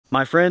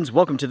My friends,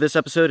 welcome to this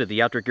episode of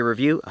the Outdoor Gear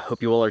Review. I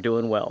hope you all are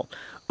doing well.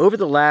 Over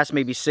the last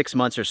maybe 6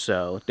 months or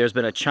so, there's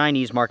been a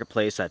Chinese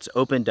marketplace that's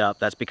opened up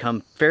that's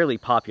become fairly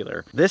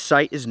popular. This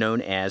site is known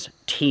as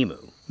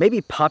Temu. Maybe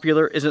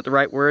popular isn't the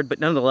right word, but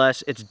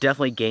nonetheless, it's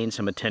definitely gained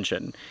some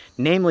attention,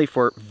 namely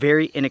for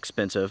very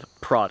inexpensive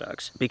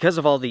products. Because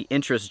of all the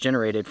interest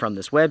generated from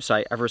this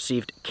website, I've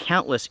received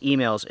countless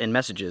emails and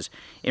messages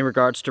in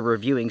regards to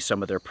reviewing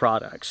some of their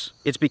products.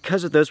 It's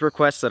because of those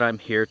requests that I'm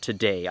here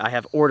today. I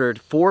have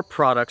ordered 4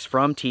 products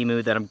from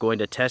Temu that I'm going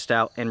to test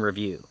out and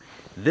review.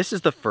 This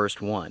is the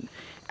first one.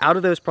 Out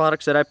of those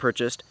products that I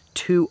purchased,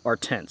 2 are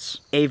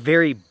tents. A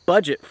very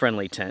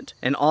budget-friendly tent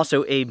and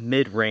also a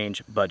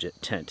mid-range budget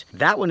tent.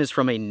 That one is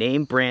from a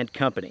name brand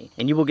company,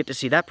 and you will get to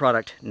see that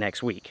product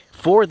next week.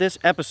 For this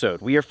episode,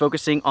 we are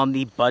focusing on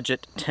the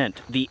budget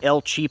tent, the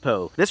El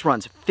Cheapo. This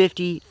runs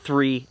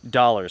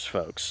 $53,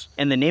 folks.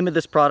 And the name of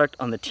this product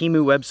on the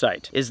Temu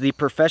website is the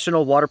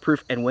Professional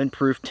Waterproof and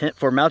Windproof Tent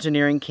for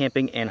Mountaineering,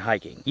 Camping, and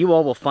Hiking. You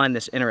all will find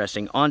this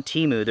interesting. On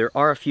Temu, there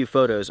are a few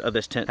photos of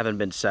this tent having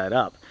been set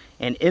up.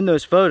 And in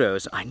those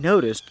photos, I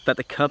noticed that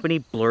the company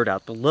blurred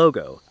out the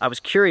logo. I was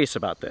curious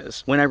about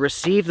this. When I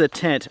received the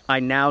tent, I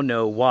now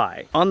know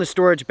why. On the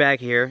storage bag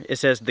here, it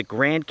says the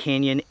Grand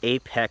Canyon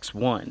Apex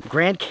 1.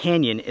 Grand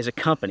Canyon is a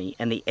company,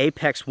 and the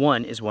Apex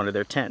 1 is one of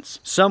their tents.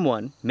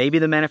 Someone, maybe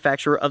the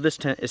manufacturer of this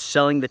tent, is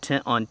selling the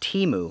tent on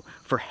Temu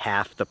for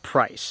half the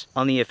price.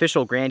 On the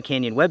official Grand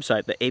Canyon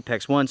website, the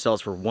Apex 1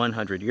 sells for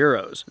 100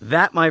 euros.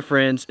 That, my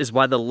friends, is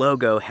why the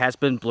logo has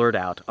been blurred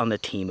out on the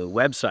Temu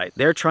website.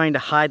 They're trying to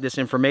hide this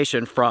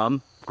information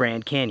from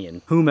Grand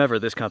Canyon, whomever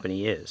this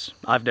company is.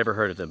 I've never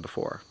heard of them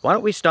before. Why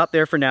don't we stop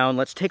there for now and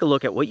let's take a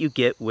look at what you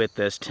get with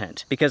this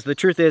tent. Because the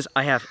truth is,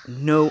 I have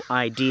no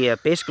idea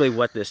basically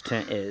what this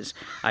tent is.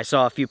 I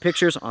saw a few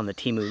pictures on the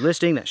Temu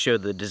listing that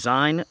showed the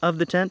design of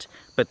the tent,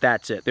 but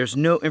that's it. There's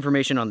no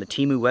information on the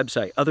Temu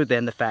website other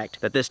than the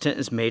fact that this tent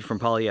is made from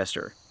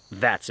polyester.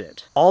 That's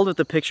it. All of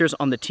the pictures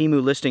on the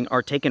Temu listing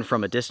are taken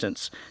from a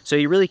distance, so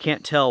you really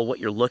can't tell what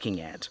you're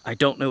looking at. I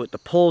don't know what the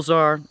poles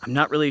are, I'm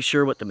not really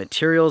sure what the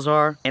materials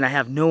are, and I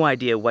have no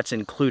idea what's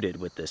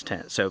included with this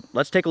tent. So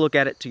let's take a look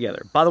at it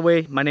together. By the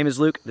way, my name is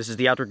Luke, this is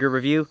the Outdoor Gear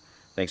Review.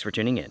 Thanks for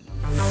tuning in.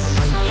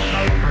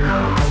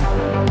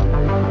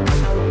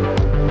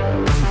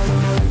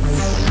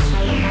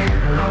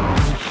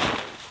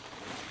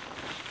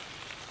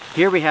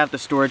 Here we have the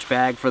storage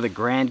bag for the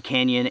Grand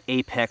Canyon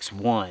Apex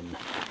 1.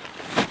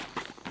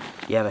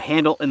 You have a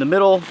handle in the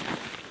middle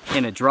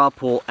and a draw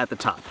pull at the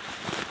top.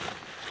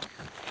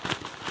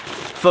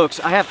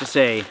 Folks, I have to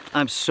say,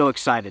 I'm so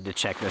excited to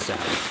check this out.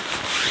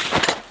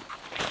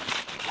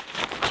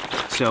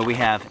 So we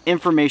have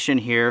information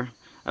here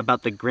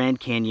about the Grand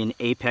Canyon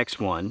Apex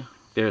 1.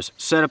 There's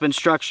setup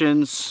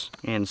instructions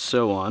and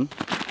so on.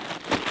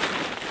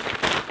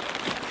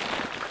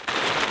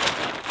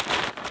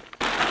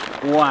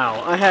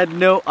 Wow, I had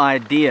no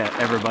idea,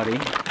 everybody.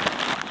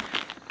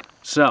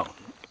 So,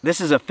 this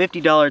is a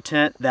 $50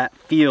 tent that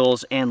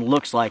feels and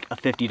looks like a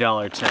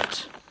 $50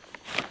 tent.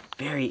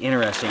 Very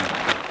interesting.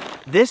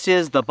 This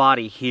is the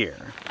body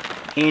here,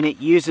 and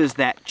it uses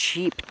that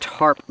cheap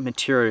tarp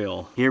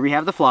material. Here we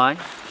have the fly.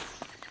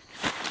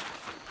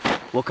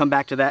 We'll come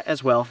back to that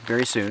as well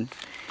very soon.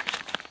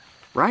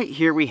 Right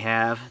here we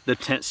have the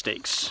tent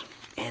stakes,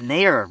 and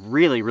they are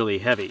really, really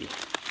heavy.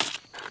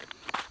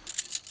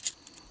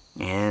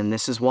 And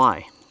this is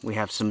why. We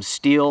have some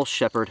steel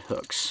shepherd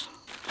hooks.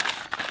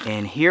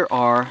 And here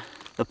are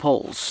the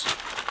poles.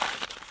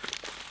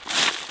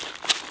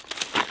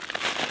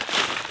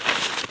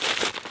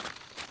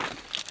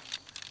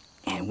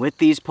 And with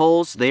these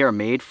poles, they are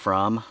made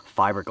from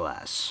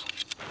fiberglass.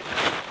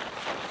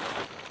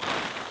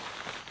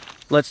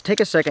 Let's take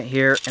a second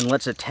here and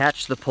let's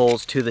attach the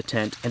poles to the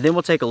tent, and then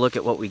we'll take a look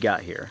at what we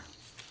got here.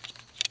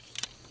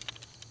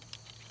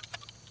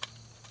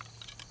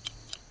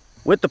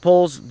 With the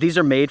poles, these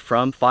are made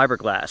from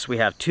fiberglass. We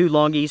have 2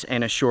 longies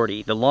and a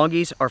shorty. The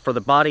longies are for the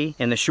body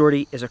and the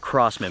shorty is a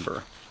cross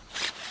member.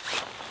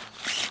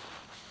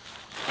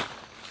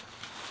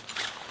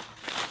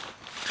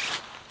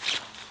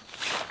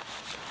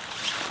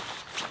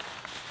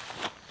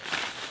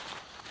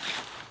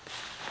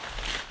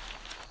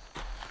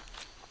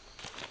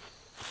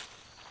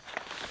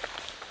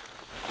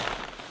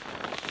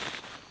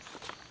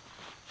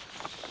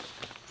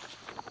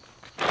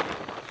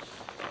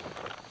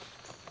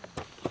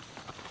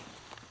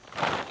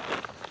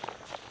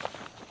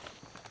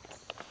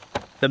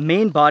 The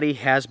main body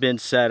has been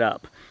set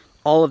up.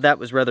 All of that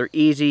was rather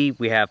easy.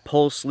 We have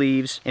pole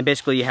sleeves, and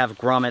basically you have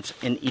grommets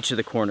in each of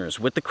the corners.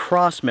 With the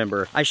cross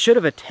member, I should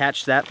have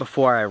attached that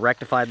before I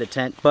rectified the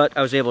tent, but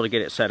I was able to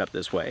get it set up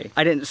this way.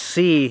 I didn't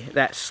see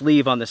that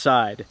sleeve on the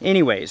side.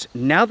 Anyways,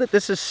 now that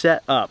this is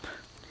set up,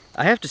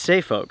 I have to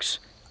say, folks,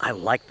 I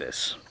like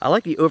this. I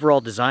like the overall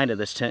design of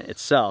this tent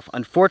itself.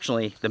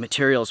 Unfortunately, the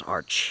materials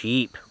are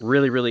cheap,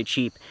 really, really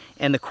cheap,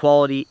 and the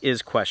quality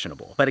is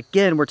questionable. But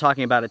again, we're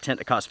talking about a tent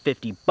that costs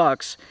 50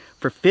 bucks.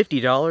 For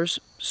 $50,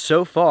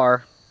 so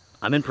far,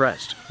 I'm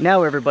impressed.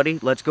 Now everybody,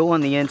 let's go on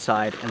the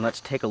inside and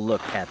let's take a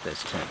look at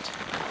this tent.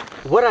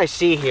 What I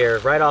see here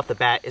right off the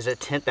bat is a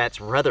tent that's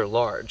rather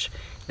large.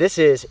 This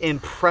is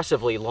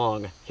impressively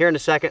long. Here in a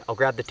second, I'll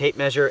grab the tape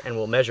measure and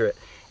we'll measure it.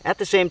 At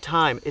the same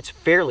time, it's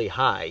fairly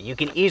high. You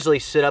can easily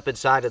sit up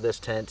inside of this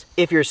tent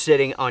if you're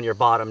sitting on your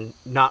bottom,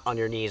 not on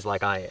your knees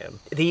like I am.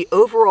 The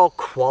overall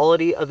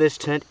quality of this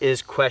tent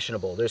is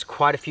questionable. There's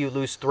quite a few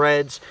loose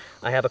threads.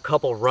 I have a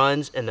couple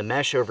runs in the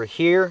mesh over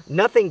here.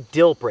 Nothing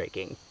deal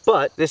breaking,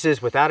 but this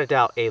is without a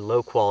doubt a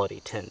low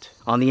quality tent.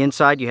 On the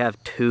inside, you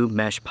have 2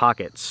 mesh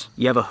pockets.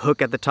 You have a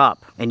hook at the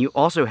top, and you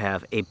also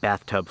have a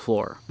bathtub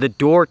floor. The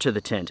door to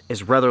the tent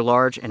is rather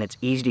large, and it's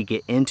easy to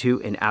get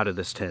into and out of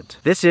this tent.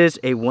 This is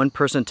a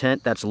 1-person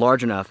tent that's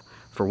large enough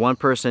for 1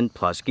 person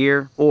plus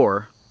gear,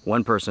 or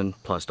 1 person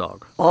plus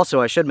dog. Also,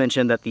 I should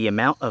mention that the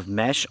amount of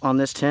mesh on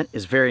this tent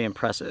is very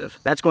impressive.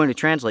 That's going to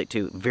translate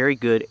to very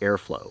good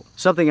airflow.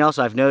 Something else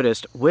I've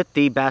noticed with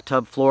the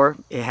bathtub floor,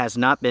 it has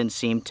not been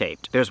seam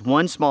taped. There's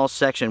one small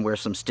section where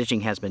some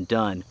stitching has been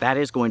done. That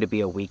is going to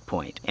be a weak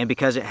point. And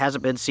because it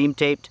hasn't been seam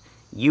taped,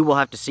 you will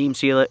have to seam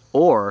seal it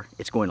or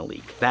it's going to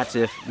leak. That's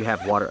if you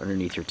have water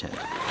underneath your tent.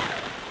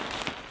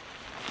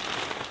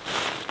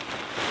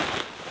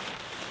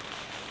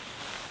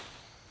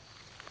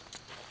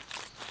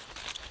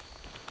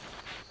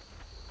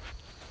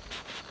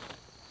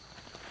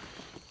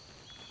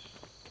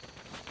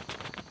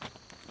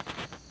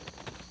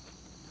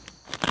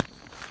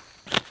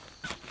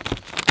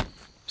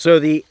 So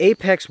the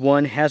Apex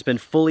one has been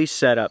fully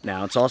set up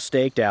now. It's all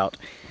staked out.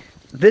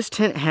 This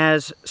tent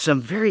has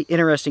some very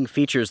interesting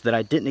features that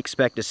I didn't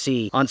expect to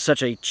see on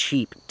such a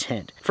cheap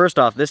tent. First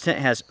off, this tent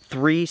has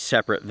 3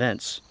 separate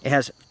vents. It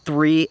has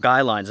 3 guy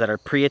lines that are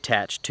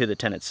pre-attached to the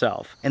tent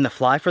itself. And the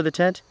fly for the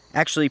tent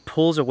actually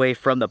pulls away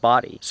from the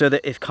body so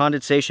that if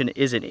condensation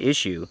is an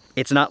issue,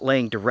 it's not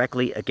laying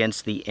directly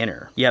against the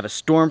inner. You have a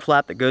storm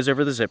flap that goes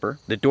over the zipper.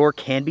 The door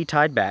can be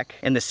tied back,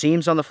 and the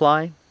seams on the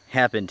fly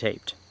have been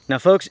taped. Now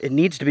folks, it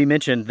needs to be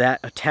mentioned that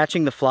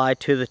attaching the fly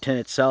to the tent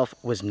itself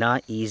was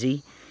not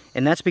easy,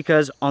 and that's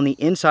because on the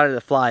inside of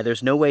the fly,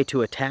 there's no way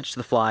to attach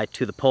the fly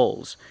to the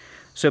poles.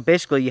 So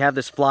basically you have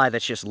this fly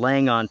that's just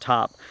laying on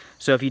top.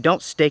 So if you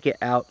don't stake it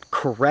out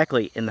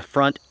correctly in the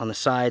front, on the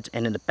sides,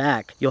 and in the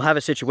back, you'll have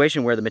a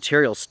situation where the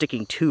material's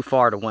sticking too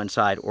far to one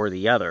side or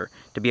the other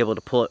to be able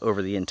to pull it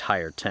over the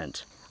entire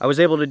tent. I was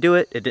able to do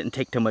it, it didn't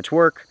take too much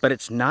work, but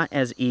it's not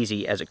as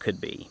easy as it could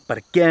be. But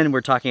again,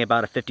 we're talking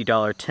about a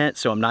 $50 tent,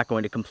 so I'm not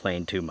going to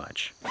complain too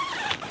much.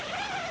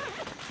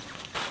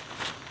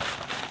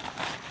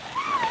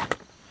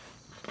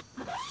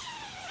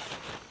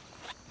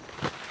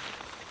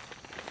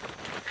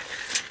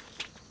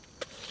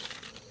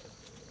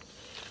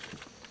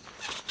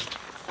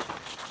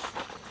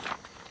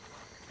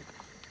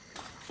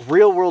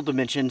 Real world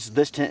dimensions,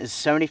 this tent is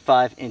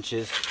 75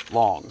 inches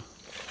long.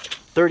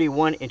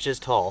 31 inches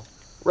tall,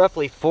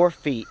 roughly 4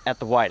 feet at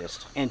the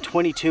widest, and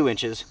 22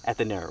 inches at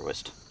the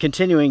narrowest.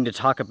 Continuing to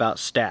talk about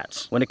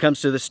stats. When it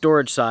comes to the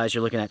storage size,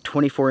 you're looking at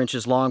 24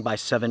 inches long by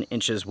 7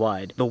 inches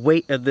wide. The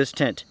weight of this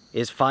tent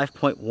is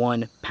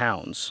 5.1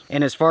 pounds.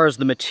 And as far as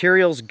the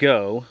materials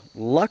go,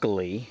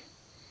 luckily,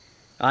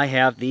 I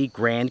have the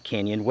Grand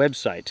Canyon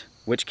website,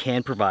 which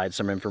can provide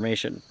some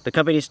information. The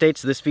company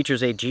states this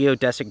features a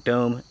geodesic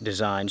dome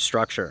design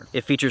structure.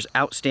 It features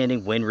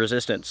outstanding wind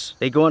resistance.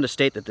 They go on to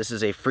state that this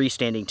is a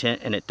freestanding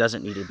tent and it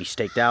doesn't need to be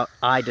staked out.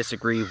 I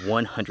disagree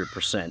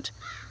 100%.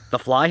 The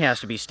fly has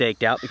to be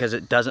staked out because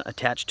it doesn't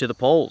attach to the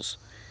poles.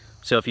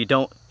 So if you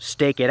don't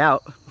stake it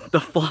out, the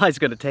fly's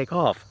gonna take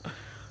off.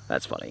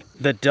 That's funny.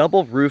 The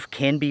double roof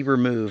can be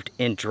removed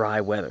in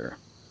dry weather.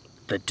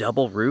 The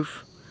double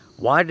roof?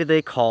 Why do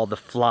they call the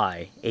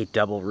fly a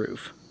double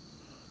roof?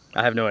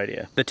 I have no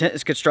idea. The tent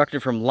is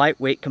constructed from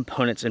lightweight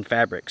components and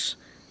fabrics,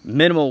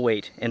 minimal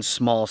weight and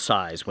small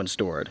size when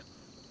stored.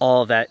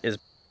 All of that is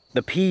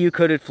the PU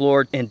coated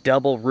floor and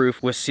double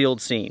roof with sealed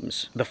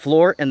seams. The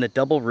floor and the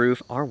double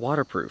roof are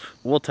waterproof.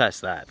 We'll test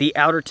that. The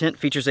outer tent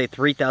features a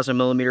 3,000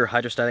 millimeter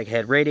hydrostatic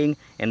head rating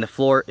and the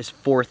floor is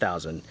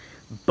 4,000.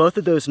 Both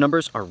of those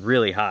numbers are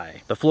really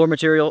high. The floor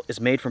material is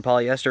made from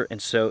polyester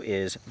and so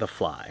is the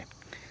fly.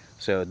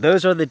 So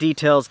those are the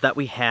details that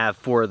we have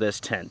for this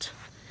tent.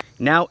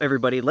 Now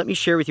everybody, let me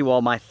share with you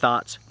all my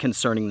thoughts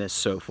concerning this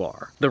so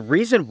far. The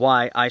reason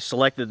why I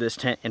selected this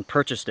tent and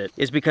purchased it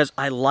is because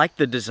I like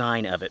the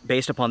design of it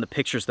based upon the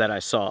pictures that I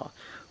saw.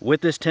 With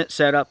this tent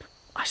setup,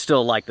 I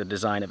still like the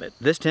design of it.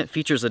 This tent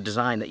features a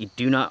design that you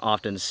do not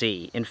often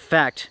see. In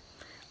fact,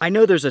 I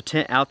know there's a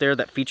tent out there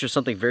that features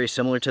something very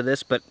similar to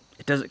this, but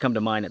it doesn't come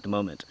to mind at the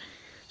moment.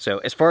 So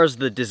as far as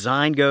the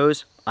design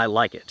goes, I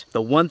like it.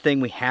 The one thing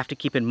we have to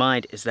keep in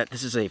mind is that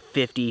this is a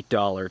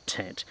 $50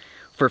 tent.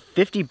 For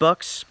 50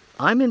 bucks,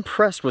 I'm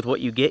impressed with what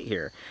you get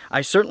here.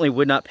 I certainly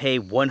would not pay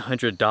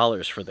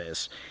 $100 for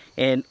this.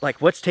 And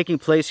like what's taking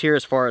place here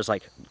as far as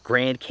like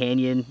Grand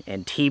Canyon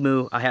and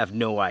Temu, I have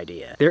no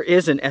idea. There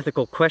is an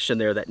ethical question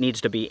there that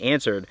needs to be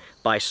answered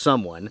by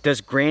someone.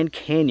 Does Grand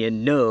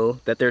Canyon know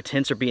that their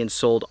tents are being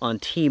sold on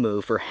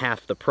Temu for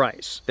half the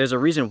price? There's a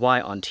reason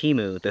why on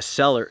Temu the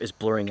seller is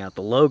blurring out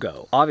the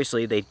logo.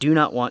 Obviously they do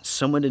not want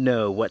someone to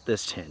know what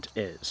this tent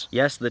is.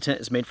 Yes, the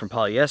tent is made from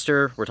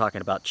polyester. We're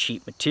talking about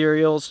cheap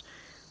materials.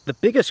 The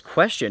biggest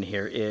question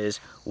here is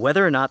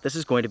whether or not this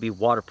is going to be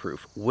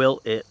waterproof. Will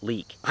it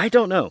leak? I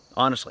don't know,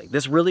 honestly.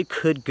 This really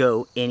could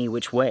go any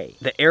which way.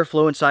 The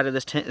airflow inside of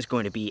this tent is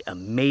going to be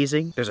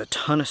amazing. There's a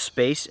ton of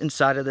space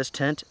inside of this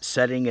tent.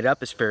 Setting it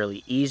up is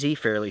fairly easy,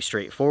 fairly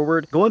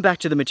straightforward. Going back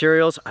to the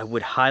materials, I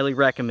would highly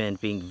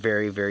recommend being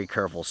very, very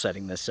careful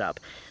setting this up.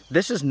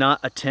 This is not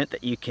a tent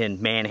that you can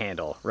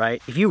manhandle,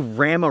 right? If you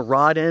ram a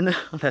rod in,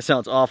 that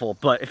sounds awful,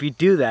 but if you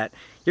do that,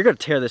 you're gonna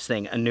tear this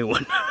thing a new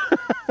one.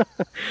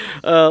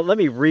 Let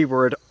me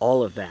reword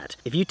all of that.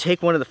 If you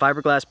take one of the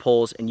fiberglass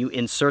poles and you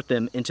insert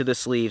them into the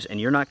sleeves and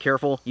you're not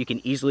careful, you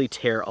can easily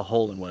tear a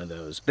hole in one of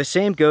those. The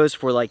same goes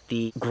for like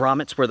the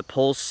grommets where the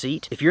poles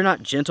seat. If you're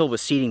not gentle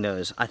with seating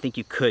those, I think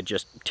you could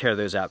just tear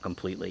those out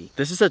completely.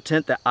 This is a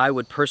tent that I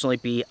would personally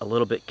be a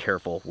little bit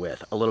careful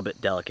with, a little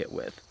bit delicate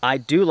with. I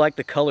do like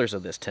the colors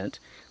of this tent.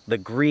 The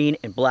green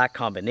and black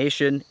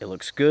combination, it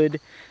looks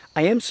good.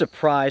 I am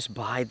surprised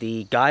by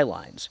the guy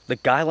lines. The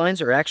guy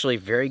lines are actually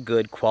very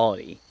good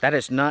quality. That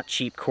is not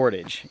cheap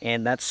cordage,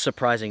 and that's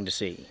surprising to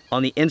see.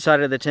 On the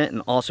inside of the tent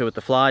and also with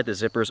the fly, the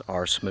zippers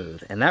are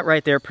smooth. And that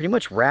right there pretty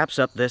much wraps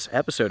up this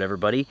episode,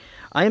 everybody.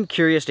 I am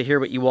curious to hear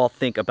what you all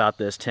think about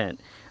this tent.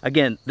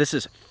 Again, this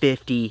is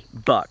 50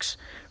 bucks.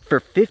 For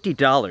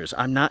 $50,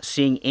 I'm not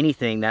seeing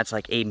anything that's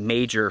like a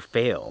major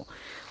fail.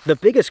 The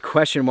biggest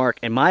question mark,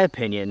 in my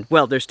opinion,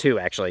 well, there's two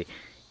actually.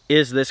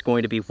 Is this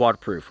going to be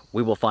waterproof?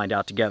 We will find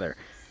out together.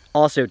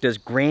 Also, does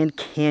Grand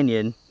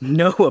Canyon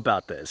know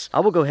about this? I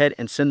will go ahead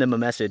and send them a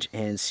message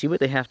and see what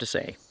they have to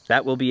say.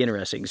 That will be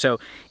interesting. So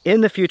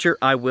in the future,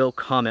 I will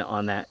comment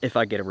on that if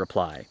I get a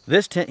reply.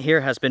 This tent here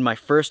has been my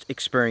first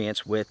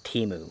experience with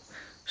Temu.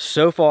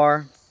 So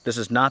far, this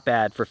is not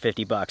bad for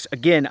 50 bucks.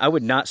 Again, I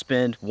would not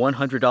spend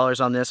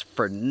 $100 on this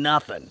for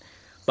nothing.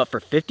 But for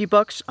 50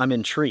 bucks, I'm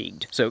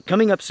intrigued. So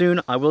coming up soon,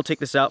 I will take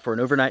this out for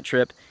an overnight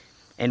trip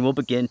and we'll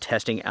begin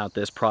testing out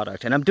this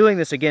product. And I'm doing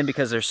this again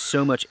because there's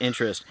so much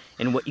interest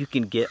in what you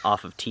can get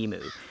off of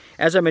Temu.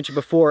 As I mentioned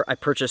before, I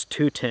purchased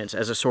 2 tents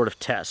as a sort of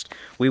test.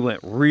 We went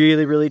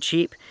really, really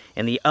cheap,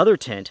 and the other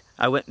tent,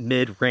 I went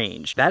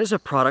mid-range. That is a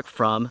product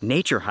from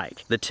Nature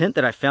Hike. The tent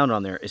that I found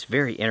on there is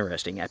very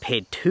interesting. I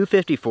paid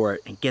 $250 for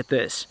it, and get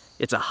this,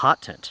 it's a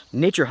hot tent.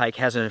 Nature Hike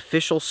has an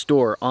official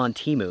store on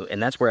Temu,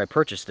 and that's where I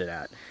purchased it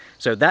at.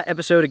 So that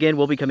episode, again,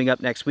 will be coming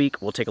up next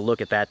week. We'll take a look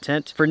at that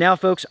tent. For now,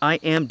 folks, I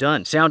am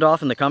done. Sound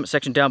off in the comment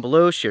section down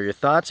below. Share your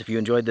thoughts. If you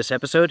enjoyed this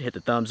episode, hit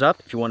the thumbs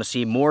up. If you want to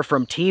see more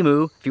from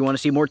Temu, if you want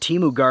to see more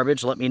Temu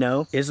garbage, let me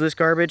know. Is this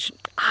garbage?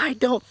 I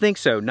don't think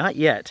so. Not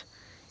yet.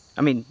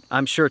 I mean,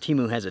 I'm sure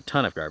Temu has a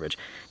ton of garbage.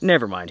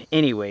 Never mind.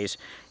 Anyways,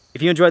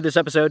 if you enjoyed this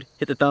episode,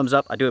 hit the thumbs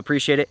up. I do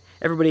appreciate it.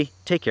 Everybody,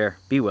 take care.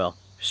 Be well.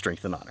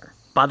 Strength and honor.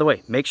 By the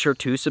way, make sure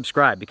to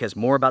subscribe because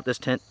more about this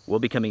tent will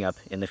be coming up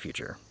in the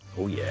future.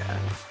 Oh yeah.